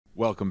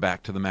Welcome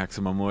back to the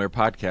Maximum Lawyer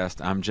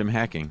Podcast. I'm Jim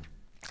Hacking.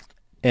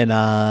 And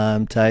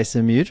I'm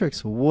Tyson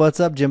Mutrix. What's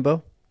up,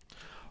 Jimbo?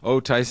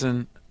 Oh,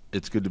 Tyson,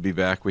 it's good to be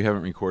back. We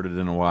haven't recorded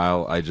in a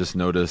while. I just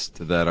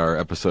noticed that our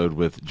episode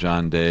with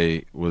John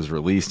Day was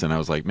released, and I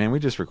was like, man, we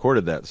just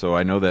recorded that. So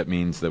I know that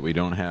means that we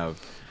don't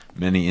have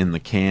many in the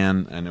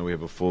can. I know we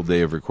have a full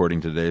day of recording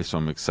today, so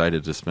I'm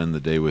excited to spend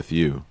the day with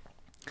you.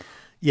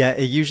 Yeah,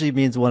 it usually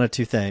means one of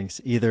two things.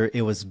 Either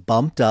it was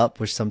bumped up,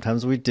 which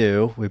sometimes we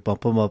do, we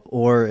bump them up,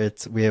 or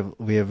it's we have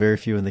very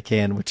few in the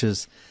can, which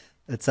is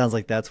it sounds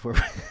like that's where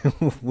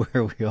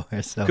where we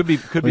are. So could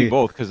be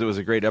both, because it was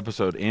a great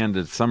episode and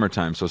it's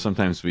summertime, so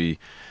sometimes the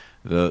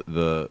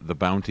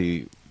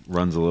bounty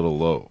runs a little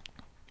low.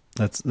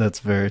 That's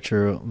very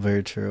true,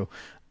 very true.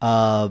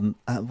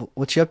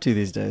 What you up to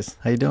these days?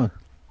 How you doing?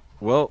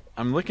 Well,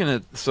 I'm looking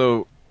at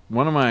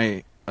one of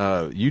my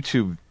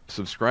YouTube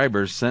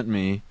subscribers sent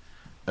me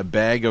a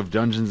bag of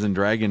Dungeons and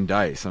Dragon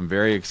dice. I'm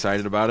very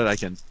excited about it. I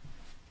can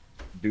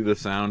do the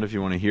sound if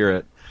you want to hear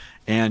it.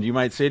 And you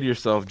might say to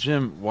yourself,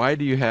 Jim, why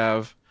do you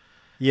have...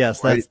 Yes,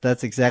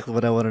 that's exactly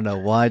what I want to know.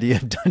 Why do you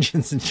have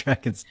Dungeons and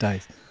Dragons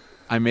dice?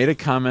 I made a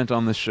comment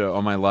on the show,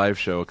 on my live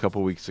show a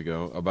couple weeks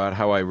ago, about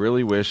how I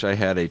really wish I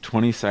had a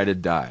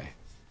 20-sided die,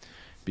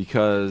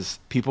 because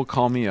people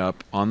call me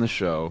up on the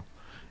show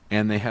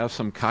and they have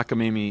some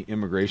cockamamie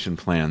immigration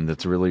plan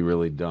that's really,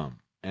 really dumb.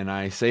 And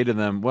I say to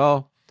them,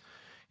 well,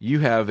 you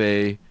have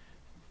a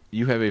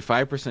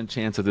 5%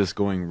 chance of this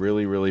going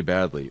really, really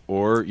badly,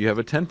 or you have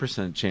a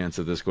 10% chance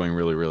of this going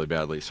really, really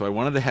badly. So I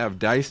wanted to have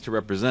dice to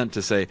represent,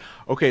 to say,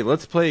 okay,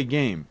 let's play a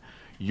game.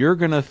 You're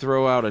going to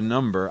throw out a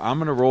number. I'm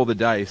going to roll the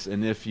dice,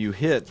 and if you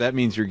hit, that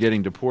means you're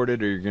getting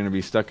deported or you're going to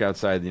be stuck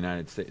outside the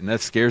United States. And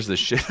that scares the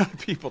shit out of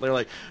people. They're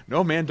like,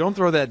 no, man, don't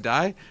throw that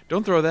die.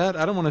 Don't throw that.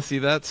 I don't want to see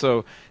that.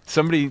 So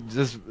somebody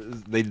just,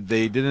 they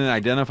didn't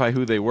identify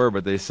who they were,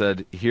 but they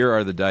said, here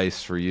are the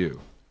dice for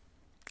you.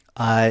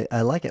 I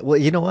like it. Well,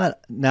 you know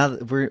what? Now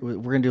that we're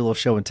gonna do a little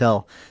show and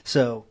tell.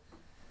 So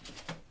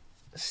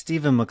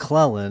Stephen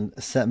McClellan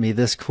sent me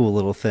this cool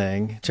little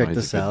thing. Check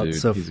this out. Dude.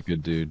 So he's a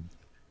good dude.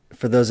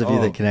 For those of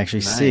you that can actually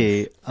nice.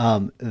 see,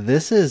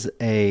 this is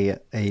a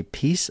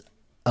piece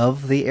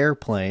of the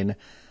airplane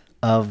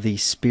of the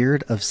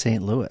Spirit of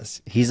St.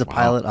 Louis. He's a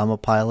pilot. I'm a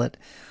pilot,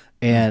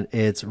 and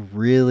it's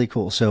really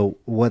cool. So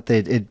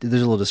there's a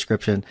little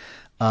description.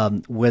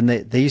 When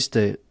they used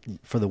to,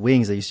 for the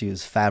wings, they used to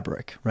use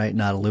fabric, right?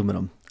 Not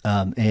aluminum.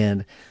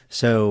 And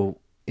so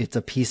it's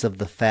a piece of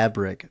the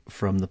fabric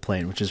from the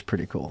plane, which is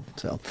pretty cool.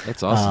 So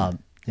that's awesome.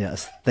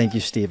 Yes. Thank you,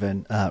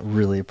 Stephen.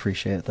 Really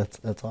appreciate it.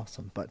 That's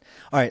awesome. But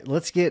all right,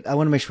 I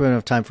want to make sure we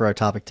have time for our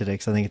topic today,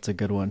 because I think it's a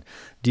good one.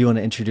 Do you want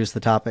to introduce the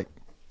topic?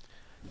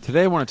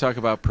 Today I want to talk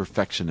about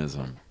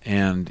perfectionism.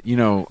 And, you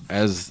know,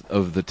 as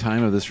of the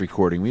time of this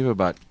recording, we have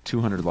about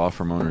 200 law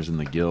firm owners in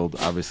the guild.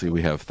 Obviously,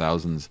 we have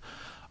thousands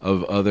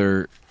of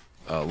other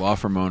law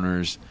firm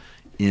owners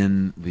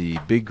in the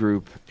big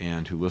group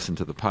and who listen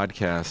to the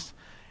podcast.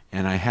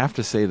 And I have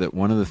to say that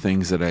one of the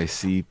things that I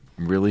see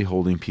really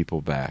holding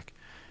people back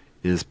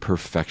is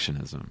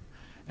perfectionism.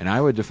 And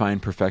I would define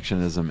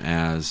perfectionism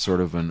as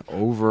sort of an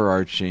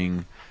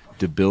overarching,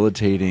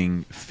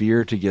 debilitating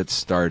fear to get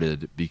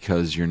started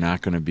because you're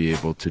not going to be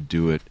able to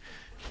do it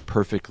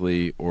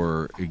perfectly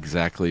or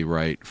exactly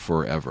right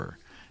forever.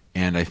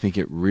 And I think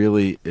it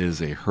really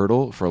is a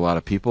hurdle for a lot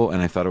of people,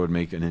 and I thought it would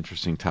make an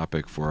interesting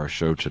topic for our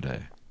show today.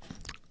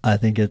 I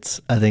think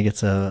it's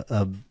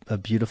a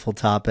beautiful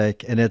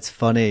topic, and it's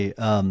funny.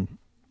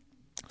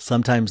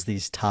 Sometimes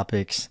these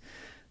topics,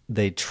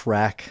 they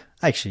track.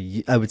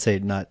 Actually, I would say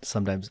not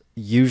sometimes.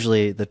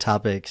 Usually, the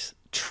topics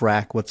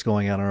track what's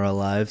going on in our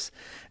lives,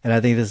 and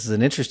I think this is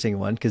an interesting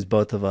one because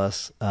both of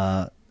us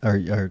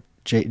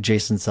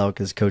Jason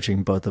Selk is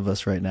coaching both of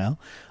us right now,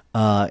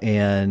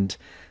 and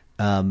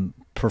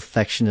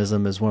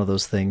perfectionism is one of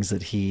those things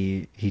that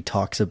he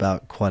talks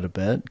about quite a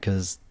bit,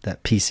 because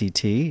that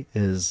PCT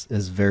is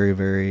very,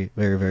 very,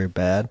 very, very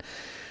bad.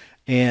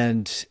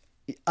 And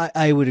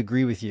I would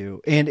agree with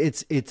you. And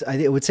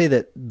I would say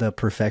that the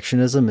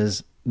perfectionism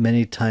is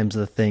many times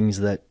the things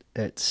that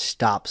it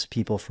stops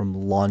people from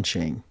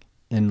launching.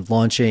 And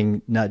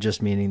launching, not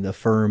just meaning the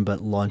firm,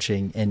 but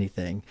launching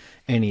anything,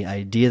 any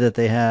idea that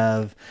they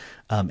have,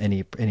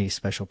 any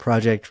special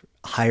project,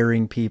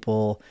 hiring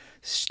people,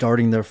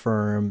 starting their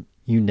firm,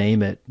 you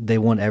name it. They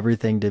want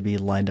everything to be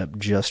lined up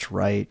just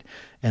right.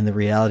 And the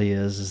reality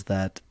is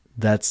that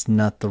that's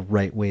not the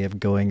right way of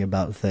going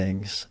about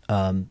things.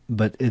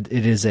 But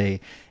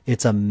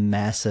it's a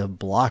massive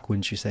block,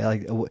 wouldn't you say?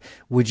 Like,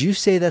 would you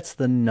say that's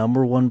the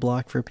number one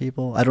block for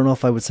people? I don't know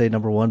if I would say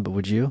number one, but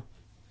would you?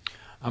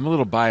 I'm a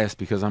little biased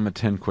because I'm a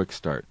 10 quick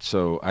start.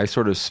 So I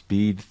sort of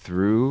speed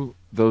through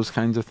those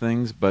kinds of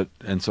things,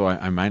 and so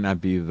I might not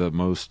be the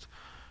most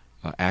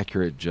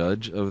accurate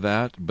judge of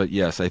that. But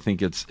yes, I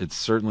think it's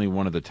certainly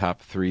one of the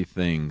top three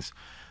things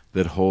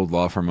that hold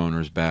law firm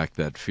owners back,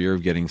 that fear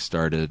of getting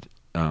started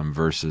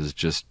versus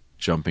just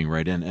jumping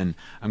right in. And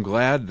I'm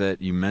glad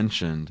that you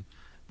mentioned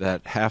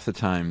that half the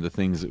time the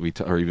things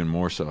that or even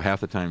more so,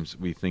 half the times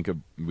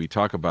we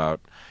talk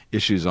about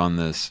issues on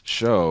this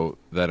show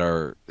that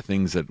are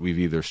things that we've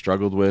either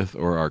struggled with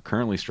or are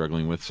currently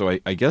struggling with. So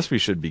I guess we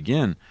should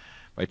begin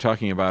by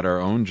talking about our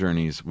own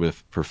journeys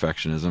with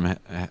perfectionism.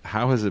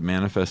 How has it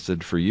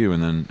manifested for you?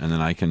 And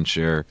then I can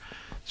share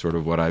sort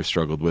of what I've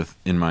struggled with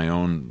in my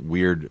own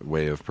weird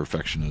way of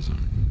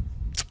perfectionism.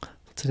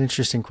 It's an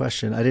interesting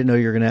question. I didn't know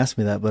you were going to ask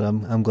me that, but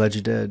I'm glad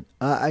you did.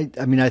 I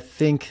mean, I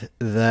think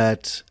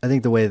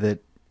the way that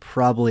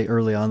probably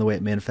early on, the way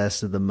it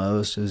manifested the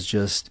most is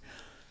just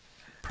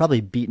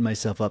probably beating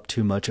myself up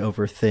too much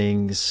over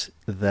things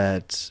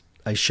that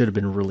I should have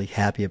been really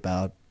happy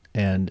about,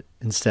 and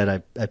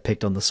instead I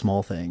picked on the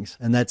small things,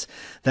 and that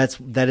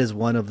is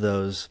one of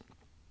those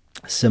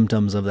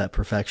symptoms of that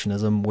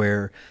perfectionism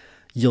where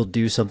you'll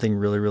do something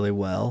really really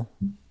well.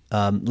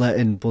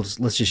 And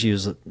let's just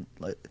use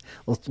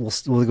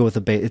we'll go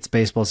with it's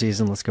baseball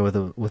season. Let's go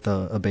with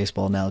a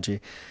baseball analogy.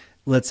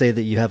 Let's say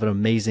that you have an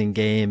amazing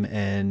game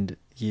and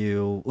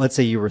let's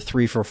say you were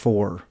 3 for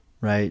 4,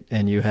 right?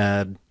 And you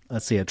had,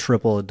 let's say, a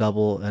triple, a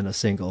double, and a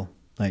single,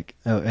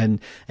 and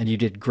you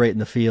did great in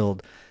the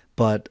field,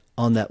 but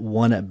on that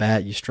one at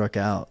bat you struck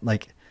out.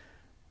 Like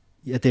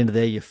at the end of the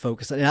day, you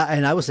focus.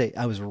 And I would say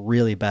I was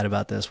really bad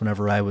about this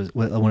whenever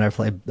I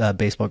played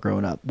baseball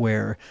growing up,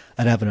 where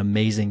I'd have an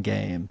amazing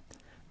game,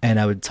 and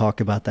I would talk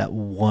about that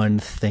one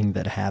thing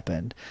that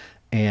happened.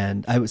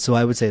 And I would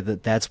say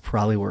that that's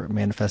probably where it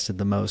manifested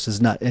the most.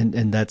 Is not,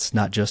 and that's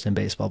not just in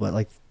baseball, but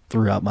like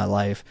throughout my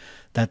life,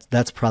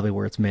 that's probably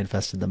where it's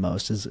manifested the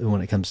most, is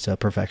when it comes to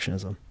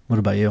perfectionism. What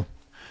about you?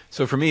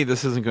 So for me,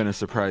 this isn't going to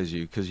surprise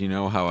you because you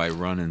know how I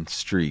run in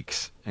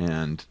streaks,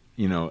 and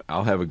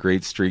I'll have a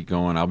great streak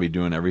going. I'll be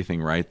doing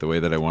everything right the way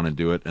that I want to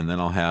do it, and then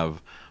I'll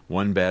have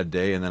one bad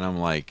day, and then I'm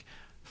like,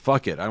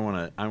 fuck it, I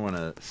want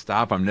to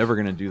stop. I'm never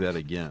going to do that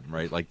again,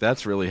 right? Like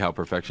that's really how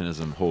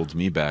perfectionism holds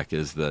me back,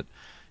 is that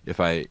if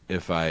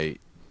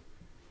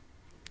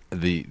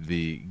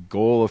the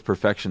goal of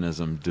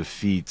perfectionism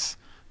defeats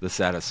the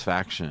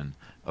satisfaction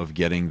of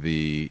getting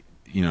the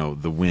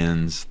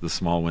wins, the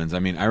small wins. I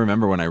mean, I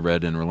remember when I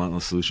read in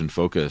Relentless Solution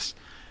Focus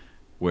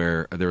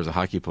where there was a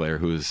hockey player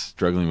who was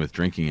struggling with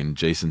drinking, and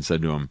Jason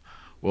said to him,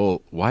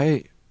 well,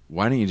 why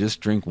don't you just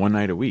drink one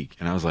night a week?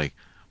 And I was like,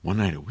 one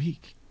night a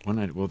week?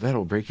 Well,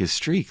 that'll break his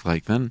streak.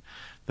 Like then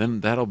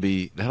that'll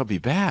be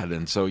bad.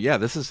 And so, yeah,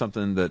 this is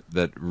something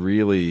that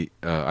really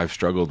I've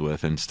struggled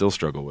with and still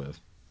struggle with.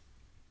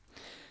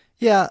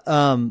 Yeah.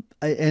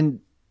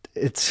 And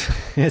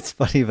it's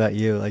funny about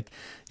you. Like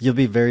you'll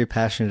be very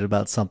passionate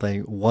about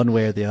something one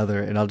way or the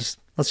other, and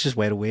let's just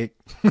wait a week.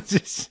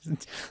 Let's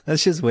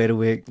just wait a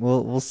week.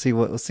 We'll see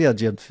how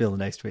Jim's feeling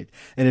next week.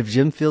 And if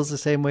Jim feels the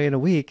same way in a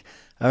week,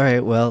 all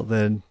right, well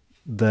then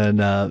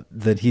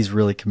he's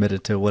really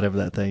committed to whatever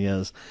that thing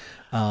is.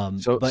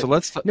 So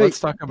let's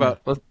talk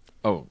about.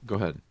 Oh, go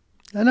ahead.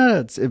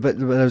 No. But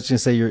I was going to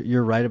say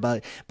you're right about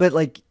it. But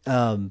like,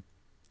 I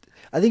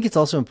think it's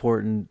also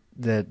important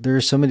that there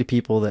are so many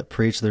people that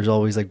preach there's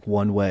always like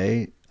one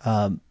way.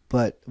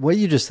 But what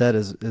you just said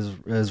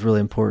is really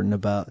important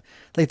about,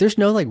 like, there's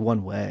no like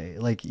one way.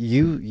 Like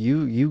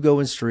you go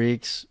in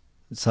streaks.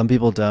 Some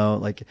people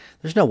don't. Like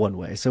there's no one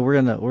way. So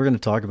we're gonna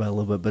talk about it a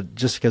little bit, but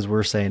just because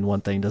we're saying one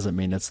thing doesn't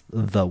mean it's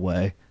the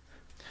way.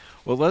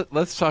 Well,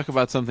 let's talk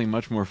about something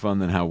much more fun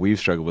than how we've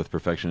struggled with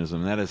perfectionism,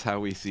 and that is how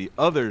we see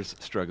others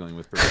struggling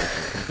with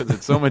perfectionism, because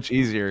it's so much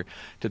easier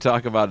to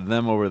talk about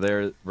them over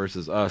there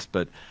versus us.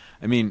 But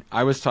I mean,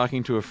 I was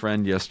talking to a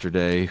friend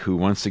yesterday who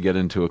wants to get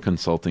into a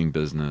consulting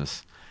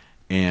business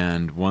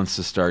and wants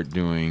to start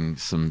doing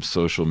some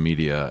social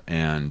media,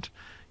 and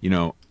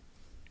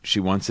she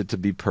wants it to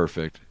be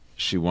perfect.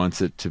 She wants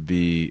it to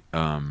be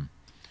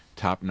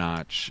top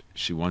notch.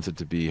 She wants it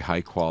to be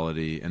high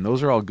quality, and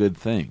those are all good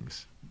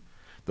things.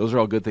 Those are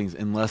all good things,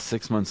 unless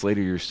 6 months later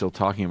you're still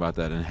talking about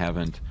that and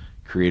haven't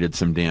created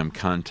some damn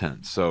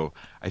content. So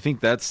I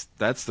think that's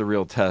the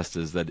real test,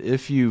 is that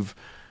if you've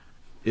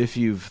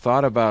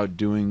thought about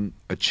doing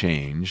a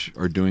change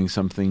or doing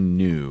something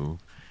new,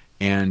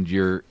 and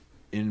you're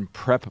in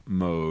prep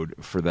mode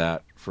for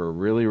that for a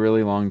really,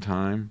 really long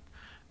time,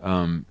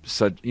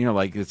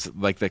 like it's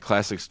like the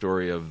classic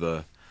story of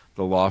the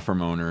law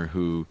firm owner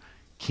who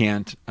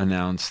can't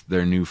announce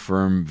their new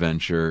firm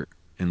venture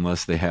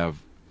unless they have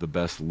the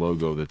best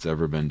logo that's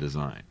ever been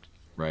designed,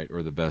 right?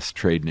 Or the best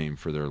trade name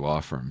for their law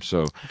firm.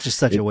 So it's just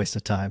such a waste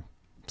of time.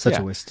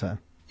 A waste of time.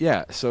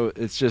 Yeah. So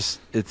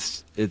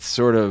it's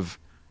sort of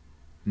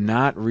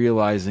not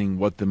realizing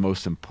what the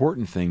most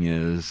important thing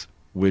is,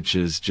 which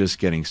is just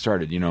getting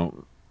started.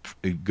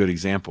 A good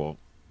example,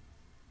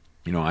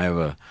 I have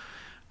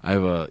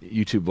a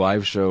YouTube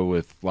live show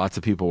with lots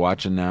of people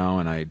watching now,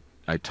 and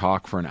I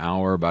talk for an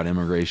hour about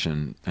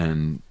immigration,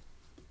 and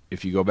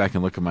if you go back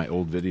and look at my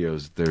old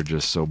videos, they're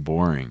just so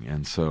boring.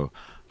 And so,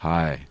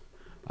 hi,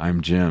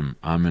 I'm Jim.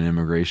 I'm an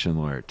immigration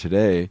lawyer.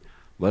 Today,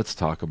 let's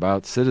talk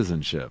about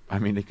citizenship. I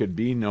mean, it could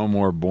be no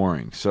more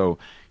boring. So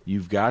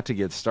you've got to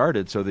get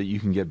started so that you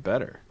can get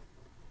better.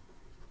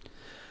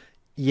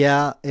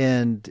 Yeah,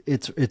 and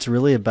it's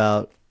really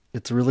about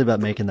it's really about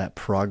making that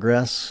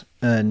progress.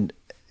 And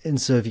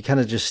so if you kind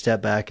of just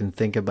step back and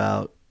think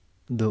about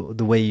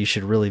the way you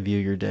should really view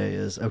your day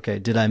is, okay,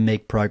 did I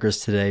make progress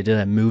today? Did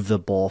I move the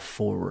ball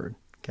forward?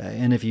 Okay.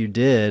 And if you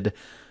did,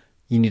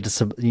 you need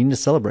to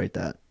celebrate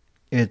that.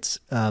 It's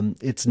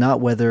not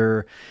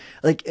whether,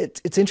 like,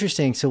 it's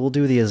interesting. So we'll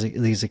do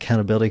these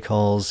accountability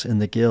calls in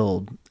the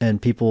guild,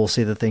 and people will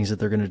say the things that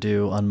they're going to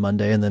do on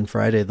Monday, and then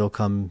Friday they'll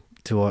come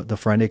to the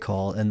Friday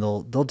call, and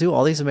they'll do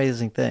all these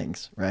amazing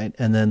things, right?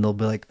 And then they'll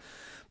be like,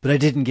 but I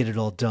didn't get it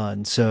all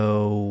done,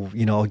 so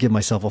I'll give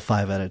myself a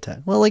 5 out of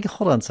 10. Well, like,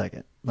 hold on a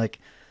second. Like,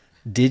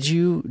 did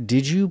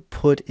you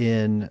put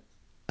in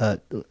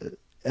a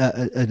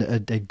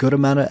a good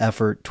amount of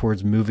effort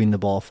towards moving the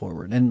ball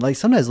forward? And like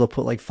sometimes they'll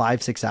put like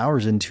 5-6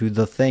 hours into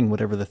the thing,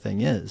 whatever the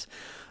thing is,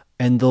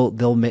 and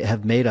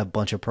have made a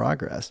bunch of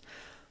progress,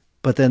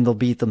 but then they'll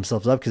beat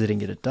themselves up because they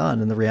didn't get it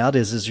done. And the reality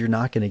is you're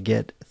not going to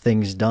get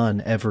things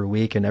done every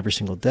week and every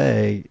single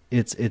day.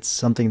 It's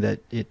something that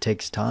it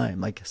takes time.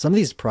 Like some of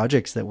these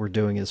projects that we're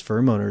doing as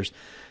firm owners,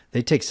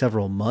 they take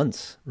several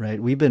months, right?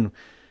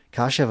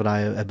 Kashev and I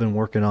have been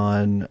working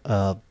on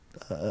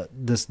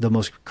the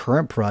most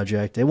current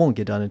project. It won't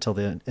get done until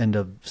the end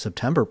of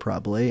September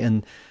probably.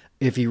 And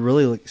if you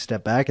really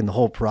step back and the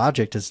whole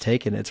project is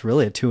taken, it's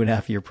really a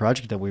 2.5 year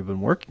project that we've been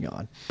working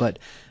on. But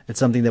it's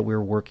something that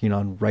we're working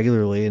on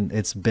regularly, and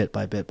it's bit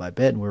by bit by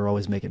bit, and we're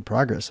always making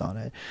progress on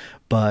it.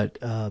 But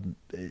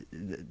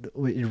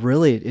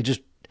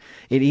it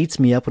eats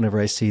me up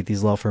whenever I see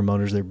these law firm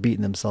owners. They're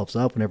beating themselves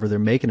up whenever they're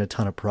making a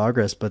ton of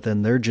progress, but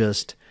then they're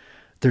just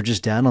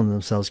down on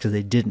themselves because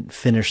they didn't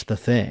finish the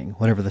thing,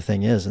 whatever the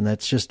thing is. And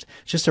that's just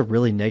a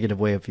really negative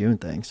way of viewing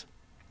things.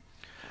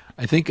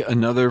 I think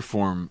another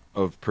form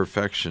of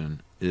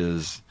perfection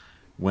is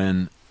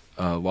when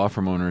a law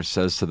firm owner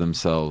says to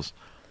themselves,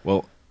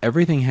 well,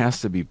 everything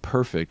has to be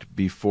perfect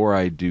before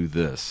I do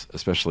this,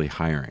 especially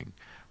hiring,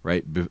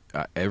 right?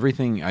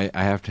 Everything, I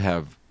have to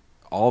have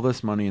all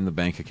this money in the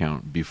bank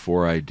account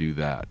before I do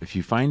that. If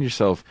you find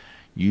yourself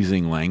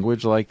using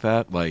language like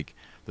that, like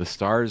the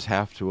stars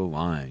have to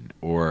align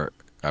or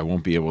I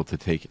won't be able to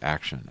take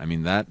action. I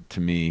mean, that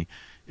to me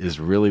is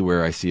really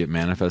where I see it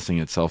manifesting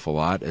itself a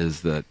lot,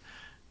 is that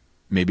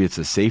maybe it's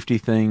a safety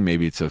thing,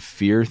 maybe it's a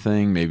fear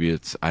thing, maybe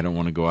it's I don't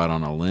want to go out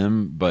on a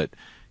limb, but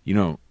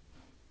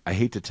I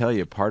hate to tell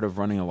you, part of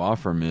running a law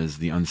firm is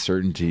the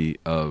uncertainty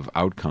of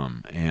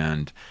outcome.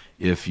 And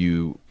if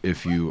you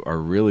are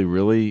really,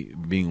 really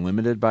being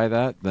limited by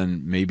that,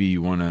 then maybe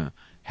you want to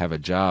have a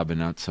job and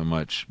not so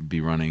much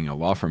be running a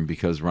law firm,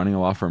 because running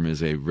a law firm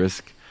is a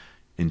risk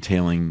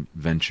entailing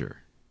venture.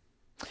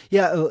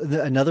 Yeah.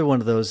 Another one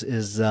of those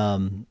is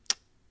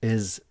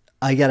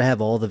I got to have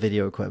all the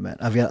video equipment.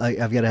 I've got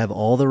to have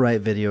all the right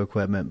video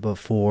equipment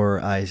before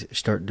I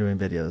start doing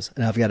videos.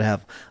 And I've got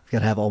to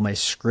have all my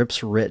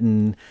scripts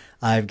written.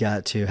 I've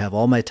got to have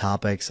all my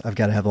topics. I've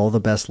got to have all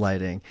the best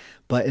lighting.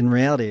 But in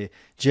reality,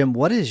 Jim,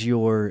 what is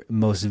your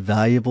most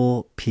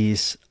valuable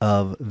piece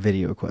of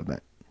video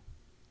equipment?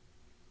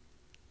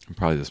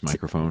 Probably this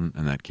microphone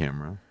and that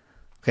camera.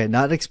 Okay,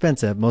 not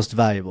expensive, most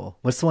valuable.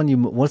 What's the one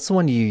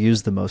you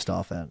use the most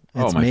often?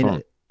 It's my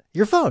phone.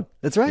 Your phone.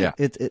 That's right. Yeah.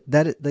 It's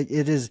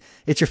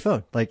your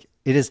phone. Like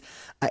it is.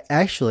 I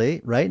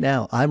actually right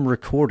now I'm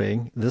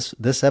recording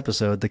this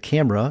episode. The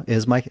camera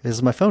is my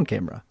phone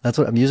camera. That's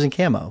what I'm using.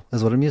 Camo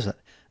is what I'm using,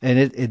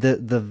 and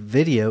the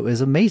video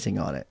is amazing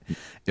on it.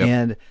 Yep.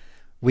 And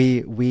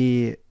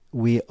we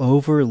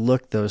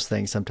overlook those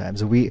things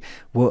sometimes.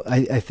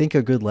 I think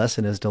a good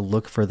lesson is to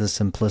look for the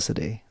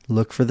simplicity.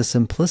 Look for the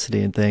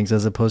simplicity in things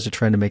as opposed to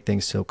trying to make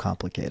things so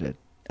complicated.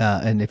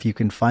 And if you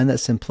can find that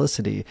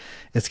simplicity,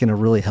 it's going to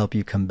really help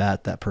you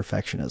combat that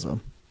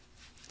perfectionism.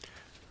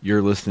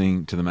 You're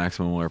listening to the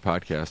Maximum Lawyer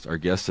Podcast. Our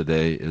guest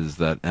today is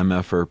that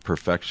MFer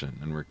Perfection,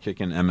 and we're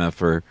kicking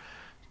MFer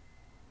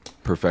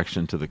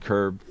Perfection to the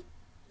curb.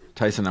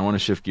 Tyson, I want to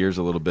shift gears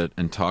a little bit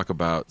and talk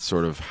about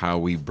sort of how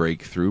we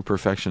break through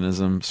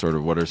perfectionism, sort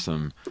of what are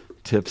some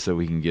tips that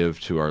we can give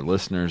to our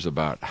listeners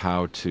about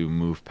how to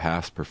move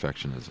past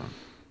perfectionism.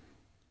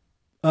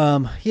 I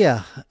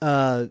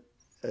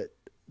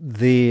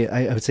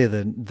would say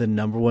the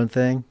number one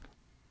thing,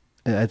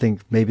 I think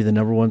maybe the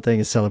number one thing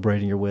is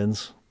celebrating your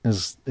wins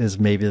is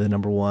maybe the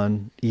number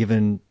one,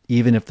 even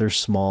if they're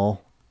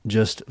small,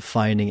 just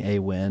finding a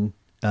win.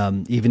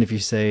 Even if you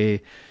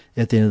say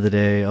at the end of the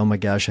day, oh my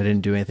gosh, I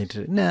didn't do anything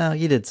today. No,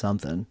 you did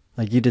something.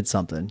 Like you did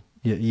something.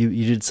 You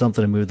did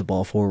something to move the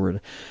ball forward,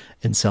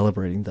 and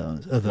celebrating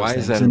those Why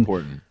things. Is that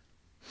important?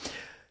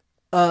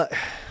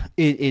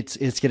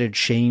 It's going to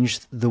change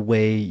the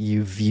way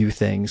you view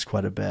things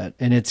quite a bit,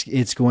 and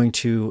it's going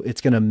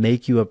to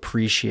make you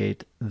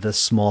appreciate the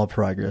small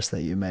progress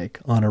that you make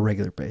on a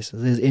regular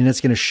basis, and it's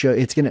going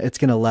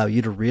to allow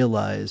you to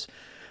realize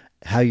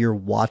how you're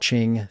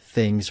watching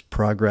things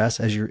progress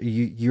as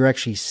you're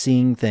actually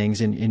seeing things,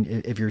 and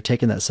if you're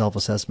taking that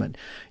self-assessment,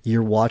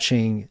 you're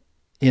watching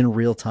in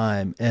real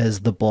time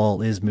as the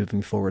ball is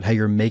moving forward, how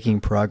you're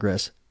making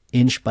progress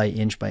inch by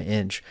inch by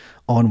inch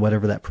on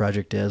whatever that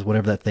project is,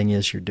 whatever that thing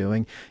is you're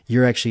doing.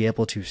 You're actually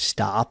able to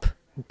stop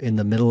in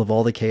the middle of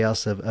all the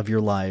chaos of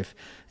your life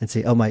and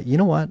say, oh my, you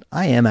know what?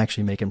 I am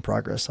actually making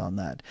progress on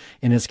that.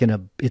 And it's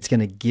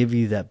gonna give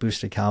you that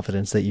boost of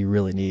confidence that you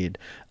really need.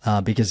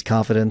 Because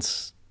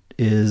confidence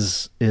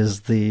is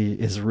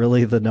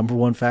really the number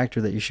one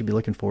factor that you should be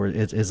looking for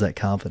is that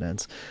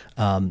confidence.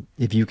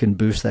 If you can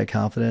boost that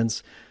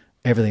confidence,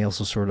 everything else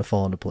will sort of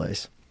fall into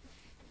place.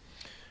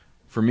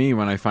 For me,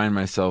 when I find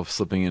myself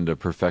slipping into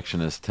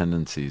perfectionist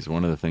tendencies,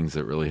 one of the things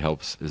that really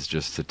helps is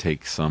just to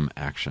take some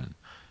action,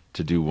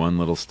 to do one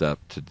little step,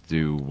 to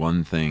do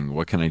one thing.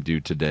 What can I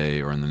do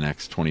today or in the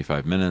next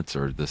 25 minutes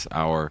or this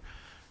hour?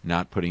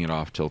 Not putting it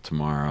off till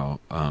tomorrow,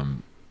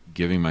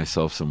 giving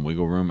myself some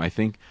wiggle room. I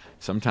think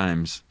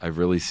sometimes I've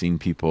really seen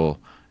people,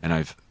 and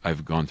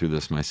I've gone through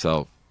this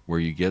myself, where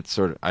you get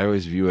sort of, I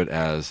always view it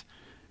as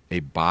a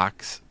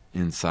box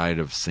inside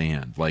of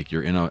sand. Like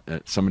you're in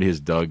somebody has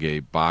dug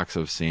a box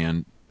of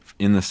sand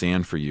in the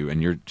sand for you,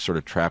 and you're sort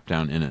of trapped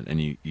down in it,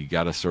 and you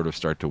got to sort of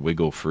start to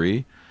wiggle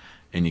free,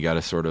 and you got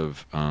to sort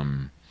of,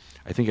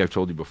 I think I've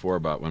told you before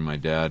about when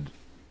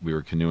we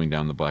were canoeing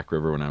down the Black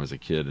River when I was a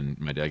kid, and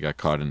my dad got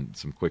caught in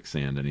some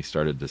quicksand, and he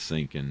started to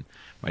sink, and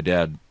my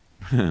dad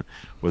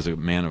was a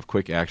man of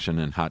quick action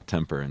and hot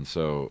temper, and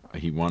so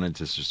he wanted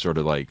to just sort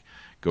of like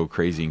go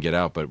crazy and get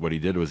out, but what he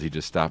did was he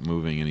just stopped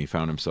moving and he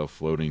found himself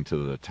floating to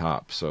the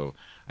top. So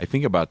I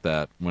think about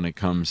that when it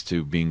comes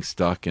to being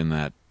stuck in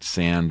that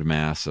sand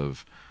mass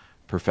of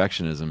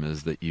perfectionism,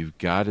 is that you've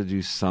got to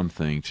do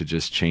something to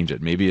just change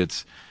it. Maybe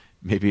it's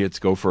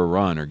go for a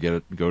run or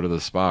go to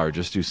the spa, or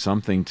just do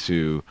something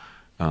to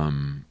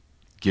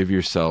give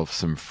yourself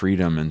some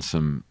freedom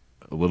and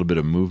a little bit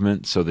of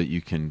movement so that you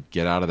can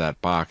get out of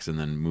that box and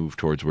then move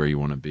towards where you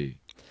want to be.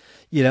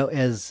 You know,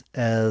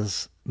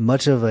 as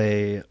much of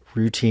a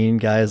routine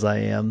guy as I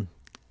am,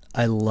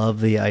 I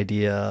love the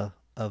idea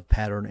of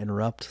pattern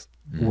interrupt,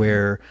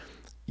 where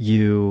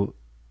you've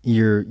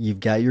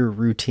got your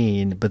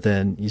routine, but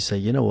then you say,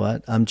 you know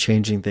what, I'm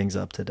changing things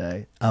up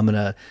today. I'm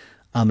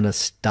gonna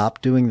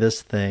stop doing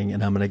this thing,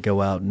 and I'm gonna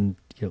go out and,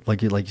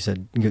 like you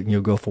said,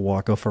 go for a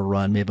walk, go for a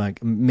run. Maybe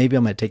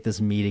I'm gonna take this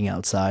meeting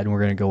outside, and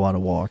we're gonna go on a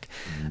walk.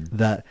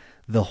 That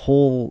the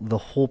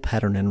whole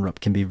pattern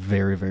interrupt can be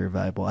very, very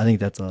valuable. I think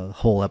that's a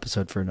whole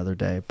episode for another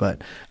day,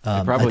 but It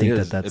I probably think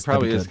is. that's It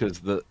probably that'd is, be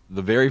good. because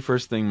the very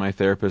first thing my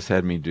therapist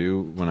had me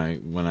do when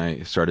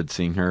I started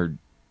seeing her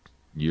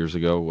years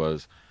ago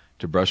was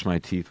to brush my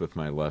teeth with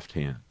my left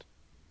hand.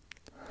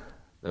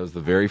 That was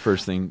the very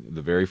first thing,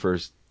 the very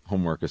first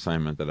homework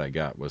assignment that I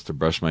got was to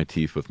brush my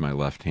teeth with my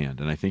left hand.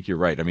 And I think you're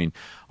right. I mean,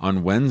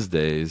 on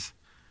Wednesdays,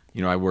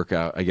 I work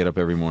out. I get up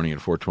every morning at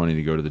 4:20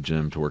 to go to the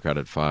gym to work out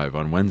at 5.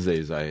 On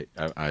Wednesdays, I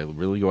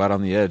really go out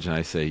on the edge, and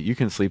I say, you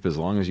can sleep as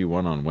long as you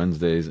want on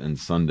Wednesdays and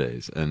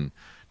Sundays. And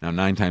now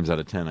 9 times out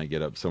of 10, I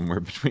get up somewhere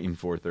between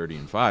 4:30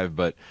 and 5.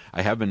 But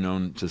I have been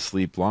known to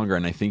sleep longer,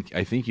 and I think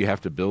you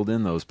have to build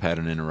in those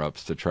pattern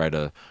interrupts to try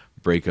to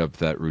break up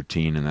that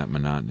routine and that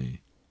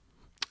monotony.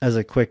 As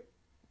a quick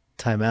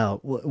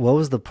timeout, what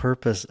was the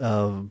purpose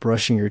of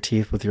brushing your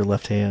teeth with your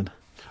left hand?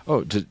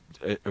 Oh,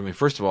 I mean,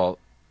 first of all,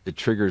 it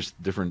triggers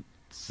different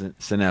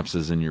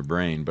synapses in your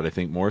brain, but I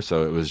think more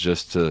so it was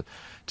just to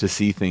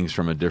see things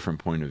from a different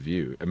point of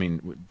view. I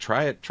mean,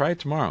 try it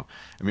tomorrow.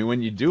 I mean,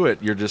 when you do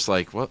it, you're just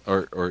like, what?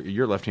 Or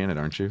you're left-handed,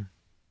 aren't you?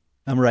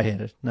 I'm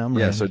right-handed. No, I'm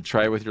Yeah, right-handed. so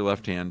try it with your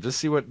left hand. Just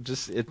see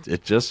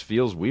it just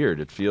feels weird.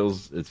 It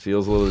feels a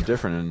little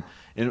different,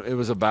 and it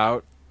was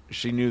about,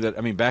 she knew that.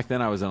 I mean, back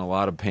then I was in a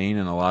lot of pain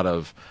and a lot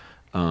of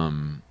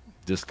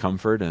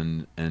discomfort,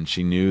 and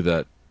she knew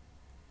that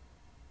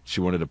she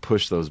wanted to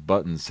push those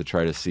buttons to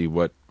try to see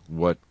what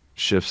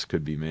shifts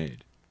could be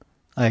made.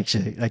 I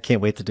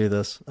can't wait to do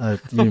this. You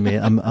know me,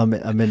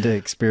 I'm into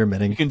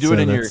experimenting. You can do so it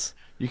in that's-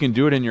 you can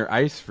do it in your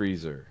ice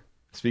freezer.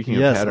 Speaking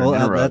of Yes, pattern well,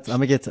 interrupts, I'm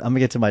gonna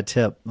get to my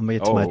tip. I'm gonna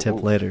get to my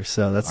tip later.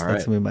 So that's all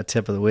that's right. gonna be my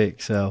tip of the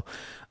week. So,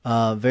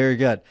 very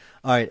good.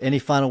 All right. Any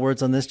final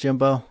words on this,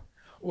 Jimbo?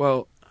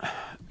 Well,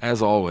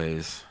 as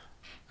always,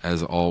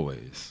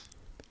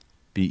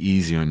 be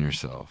easy on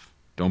yourself.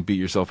 Don't beat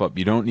yourself up.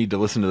 You don't need to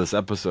listen to this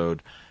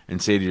episode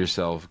and say to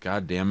yourself,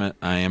 God damn it,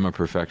 I am a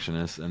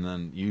perfectionist, and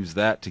then use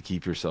that to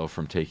keep yourself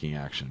from taking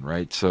action,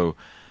 right? So,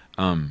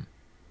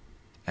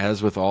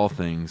 as with all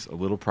things, a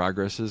little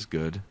progress is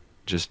good.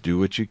 Just do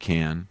what you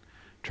can.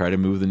 Try to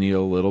move the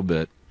needle a little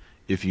bit.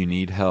 If you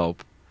need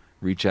help,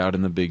 reach out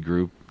in the big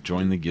group,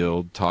 join the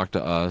guild, talk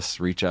to us,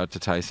 reach out to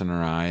Tyson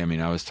or I. I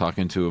mean, I was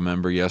talking to a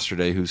member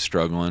yesterday who's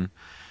struggling.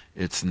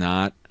 It's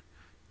not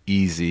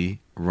easy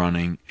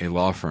running a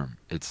law firm.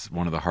 It's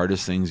one of the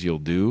hardest things you'll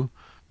do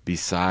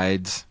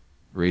besides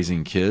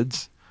raising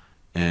kids.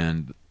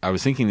 And I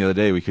was thinking the other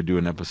day we could do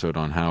an episode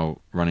on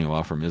how running a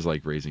law firm is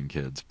like raising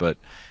kids. But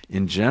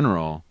in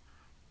general,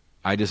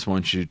 I just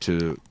want you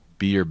to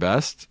be your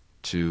best,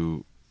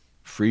 to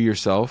free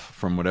yourself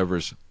from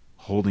whatever's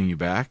holding you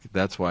back.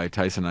 That's why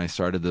Tyson and I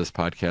started this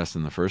podcast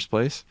in the first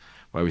place,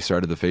 why we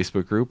started the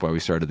Facebook group, why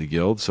we started the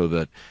guild, so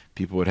that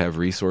people would have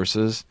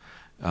resources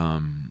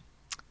and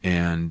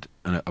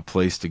a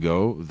place to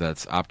go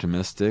that's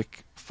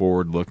optimistic,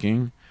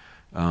 forward-looking,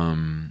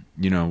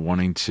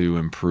 wanting to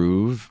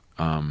improve,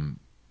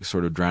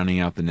 sort of drowning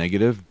out the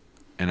negative.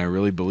 And I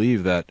really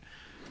believe that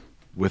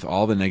with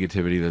all the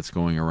negativity that's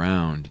going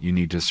around, you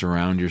need to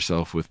surround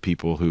yourself with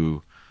people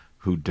who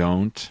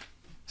don't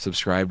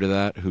subscribe to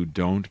that, who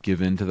don't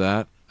give in to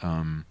that.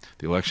 The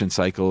election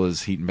cycle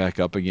is heating back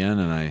up again,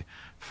 and I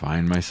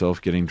find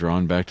myself getting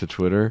drawn back to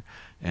Twitter.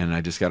 And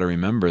I just got to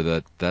remember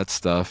that that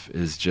stuff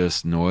is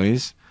just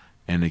noise,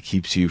 and it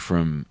keeps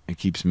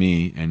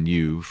me and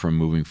you from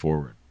moving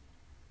forward.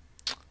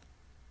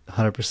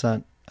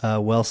 100%.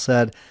 Well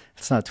said.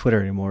 It's not Twitter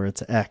anymore.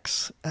 It's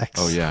X. X.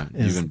 Oh yeah,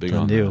 you've been big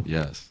on that.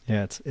 Yes.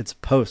 Yeah, it's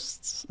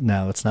posts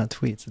now. It's not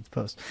tweets. It's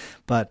posts.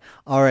 But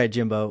all right,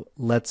 Jimbo,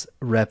 let's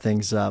wrap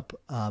things up.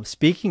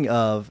 Speaking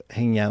of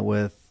hanging out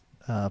with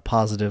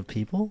positive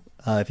people,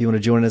 if you want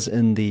to join us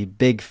in the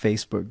big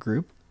Facebook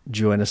group,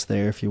 join us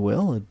there if you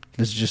will.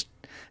 This is just,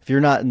 if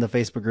you're not in the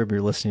Facebook group and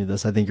you're listening to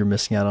this, I think you're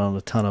missing out on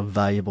a ton of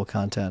valuable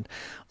content.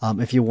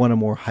 If you want a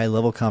more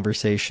high-level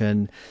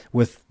conversation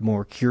with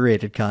more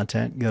curated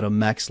content, go to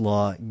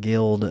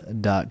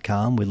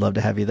maxlawguild.com. We'd love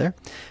to have you there.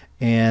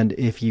 And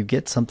if you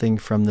get something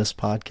from this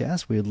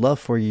podcast, we would love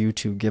for you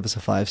to give us a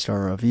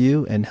 5-star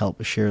review and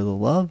help share the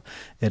love.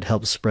 It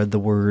helps spread the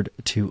word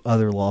to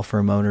other law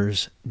firm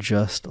owners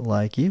just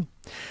like you.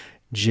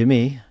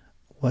 Jimmy,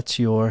 what's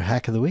your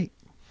hack of the week?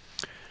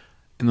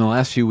 In the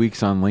last few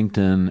weeks on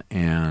LinkedIn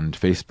and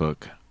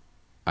Facebook,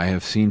 I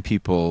have seen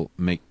people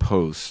make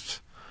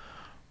posts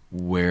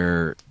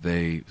where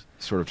they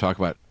sort of talk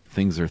about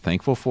things they're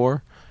thankful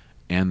for,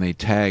 and they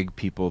tag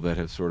people that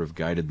have sort of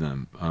guided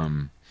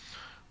them.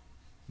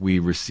 We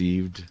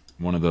received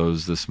one of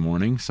those this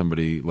morning.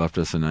 Somebody left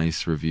us a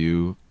nice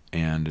review,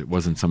 and it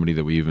wasn't somebody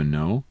that we even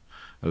know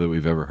or that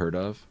we've ever heard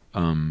of.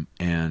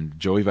 And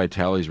Joey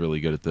Vitale is really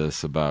good at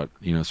this about,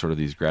 sort of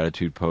these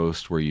gratitude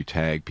posts where you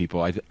tag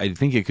people. I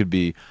think it could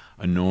be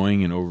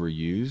annoying and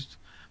overused,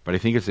 but I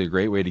think it's a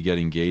great way to get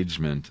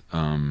engagement,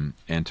 and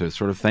to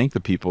sort of thank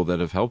the people that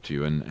have helped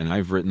you. And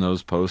I've written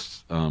those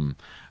posts.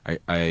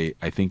 I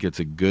think it's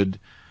a good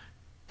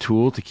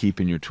tool to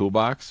keep in your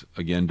toolbox.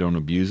 Again, don't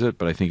abuse it,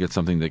 but I think it's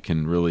something that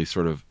can really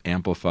sort of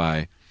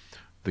amplify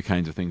the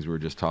kinds of things we were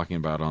just talking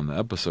about on the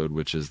episode,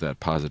 which is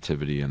that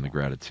positivity and the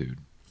gratitude.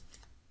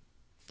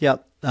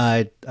 Yep,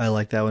 I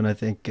like that one. I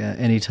think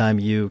anytime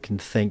you can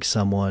thank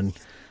someone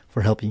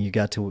for helping you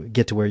get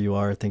to where you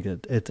are, I think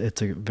that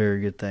it's a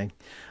very good thing.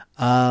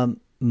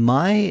 My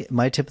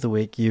tip of the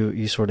week,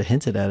 you sort of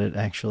hinted at it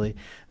actually.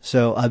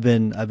 So I've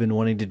been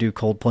wanting to do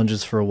cold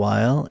plunges for a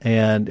while,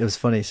 and it was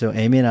funny. So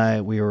Amy and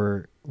I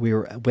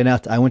went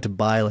out. I went to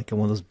buy like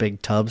one of those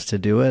big tubs to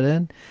do it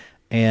in,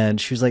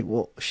 and she's like,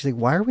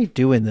 why are we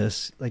doing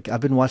this? Like,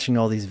 I've been watching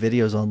all these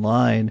videos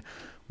online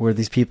where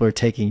these people are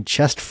taking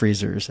chest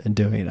freezers and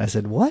doing it. I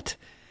said, what?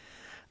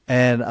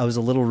 And I was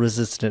a little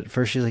resistant at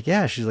first. She's like,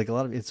 yeah. She's like, a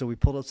lot of it. So we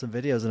pulled up some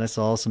videos, and I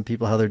saw some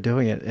people how they're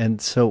doing it.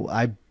 And so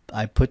I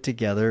put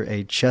together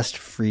a chest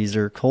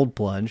freezer cold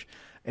plunge,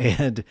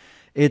 and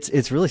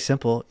it's really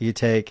simple. You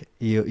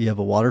have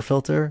a water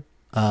filter.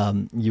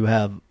 You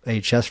have a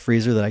chest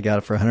freezer that I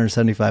got for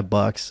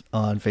 $175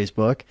 on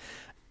Facebook,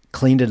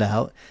 cleaned it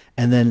out.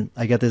 And then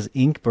I got this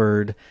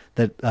Inkbird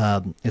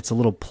that, it's a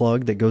little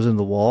plug that goes into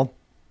the wall.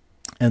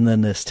 And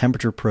then this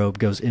temperature probe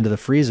goes into the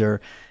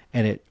freezer,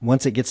 and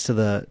once it gets to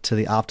the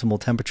optimal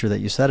temperature that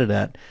you set it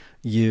at,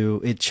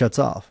 it shuts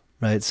off,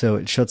 right? So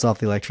it shuts off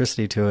the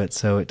electricity to it,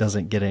 so it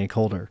doesn't get any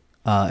colder,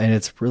 and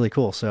it's really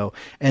cool. So,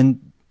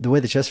 and the way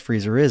the chest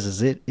freezer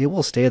is it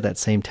will stay at that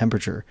same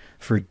temperature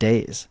for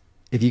days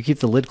if you keep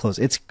the lid closed.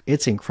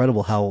 It's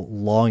incredible how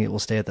long it will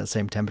stay at that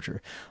same temperature.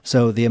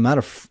 So the amount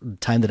of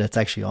time that it's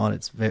actually on,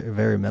 it's very,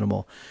 very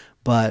minimal.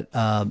 But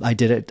I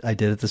did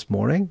it this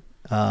morning.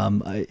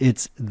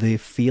 It's the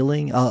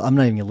feeling. I'm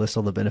not even gonna list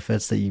all the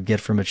benefits that you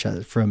get from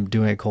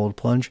doing a cold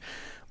plunge,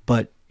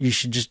 but you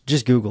should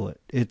just Google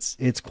it.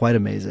 It's quite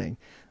amazing.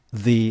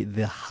 The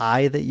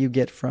high that you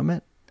get from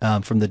it,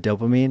 from the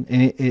dopamine,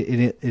 and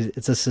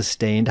it's a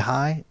sustained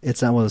high.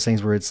 It's not one of those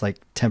things where it's like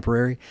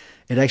temporary.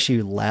 It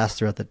actually lasts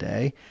throughout the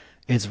day.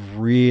 It's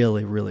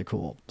really, really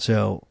cool.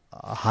 So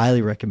I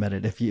highly recommend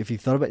it. If you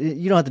thought about it,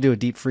 you don't have to do a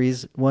deep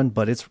freeze one,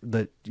 but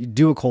you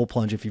do a cold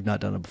plunge if you've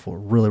not done it before.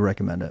 Really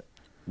recommend it.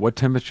 What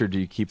temperature do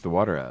you keep the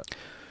water at?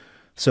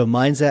 So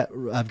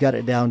I've got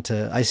it down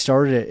to, I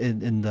started it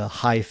in the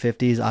high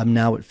 50s. I'm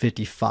now at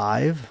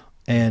 55,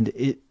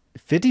 and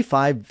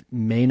 55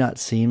 may not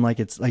seem like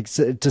it's like,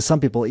 to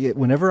some people,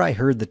 whenever I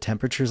heard the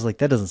temperatures, like,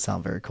 that doesn't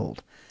sound very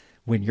cold.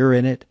 When you're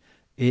in it,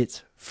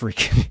 it's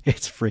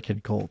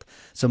freaking cold.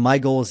 So my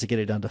goal is to get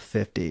it down to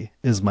 50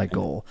 is my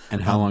goal.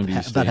 And how long do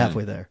you stay about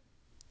halfway there.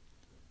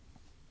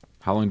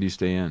 How long do you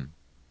stay in?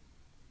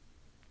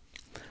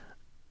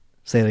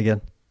 Say it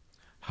again.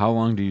 How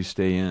long do you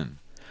stay in?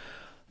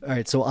 All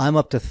right, so I'm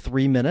up to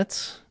 3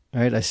 minutes.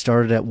 All right, I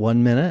started at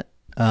 1 minute,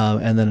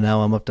 and then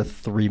now I'm up to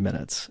 3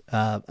 minutes.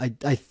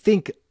 I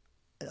think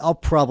I'll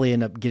probably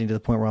end up getting to the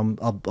point where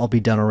I'll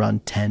be done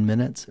around 10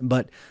 minutes.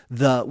 But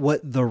the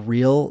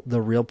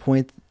real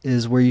point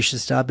is where you should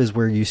stop is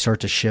where you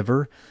start to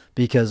shiver,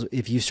 because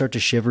if you start to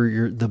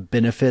shiver, the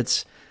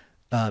benefits.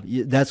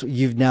 That's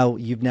you've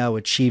now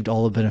achieved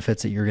all the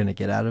benefits that you're going to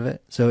get out of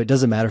it. So it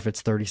doesn't matter if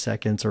it's 30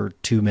 seconds or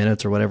 2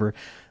 minutes or whatever.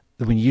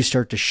 When you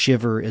start to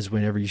shiver is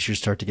whenever you should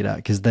start to get out,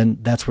 because then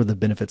that's where the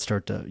benefits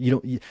start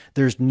to,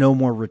 there's no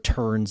more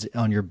returns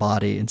on your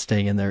body and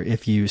staying in there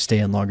if you stay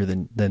in longer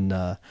than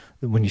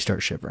when you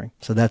start shivering.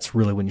 So that's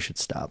really when you should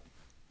stop.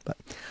 But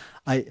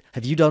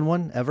have you done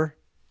one ever?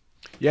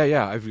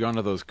 Yeah. I've gone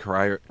to those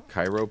cryo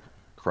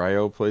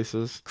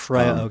places.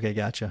 Okay,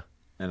 gotcha.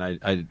 And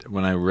I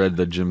when I read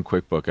the Jim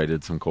Quick book, I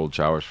did some cold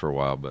showers for a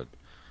while, but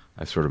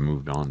I sort of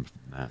moved on from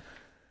that.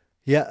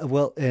 Yeah,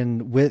 well,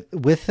 and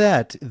with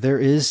that,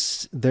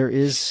 there's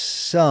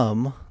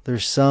some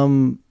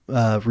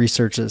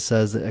research that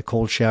says that a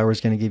cold shower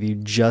is going to give you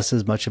just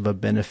as much of a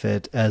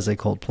benefit as a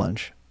cold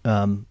plunge.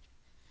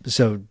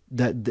 So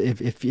that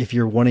if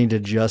you're wanting to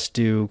just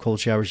do cold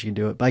showers, you can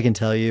do it. But I can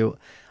tell you,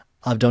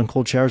 I've done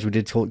cold showers. We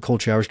did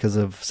cold showers because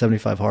of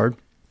 75 hard,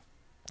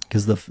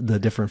 because the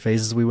different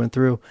phases we went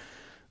through.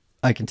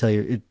 I can tell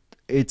you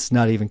it's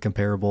not even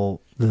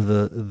comparable.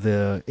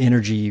 The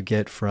energy you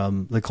get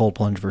from the cold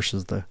plunge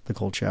versus the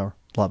cold shower,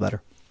 a lot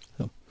better.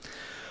 So, all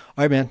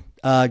right, man.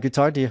 Good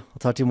talking to you. I'll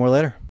talk to you more later.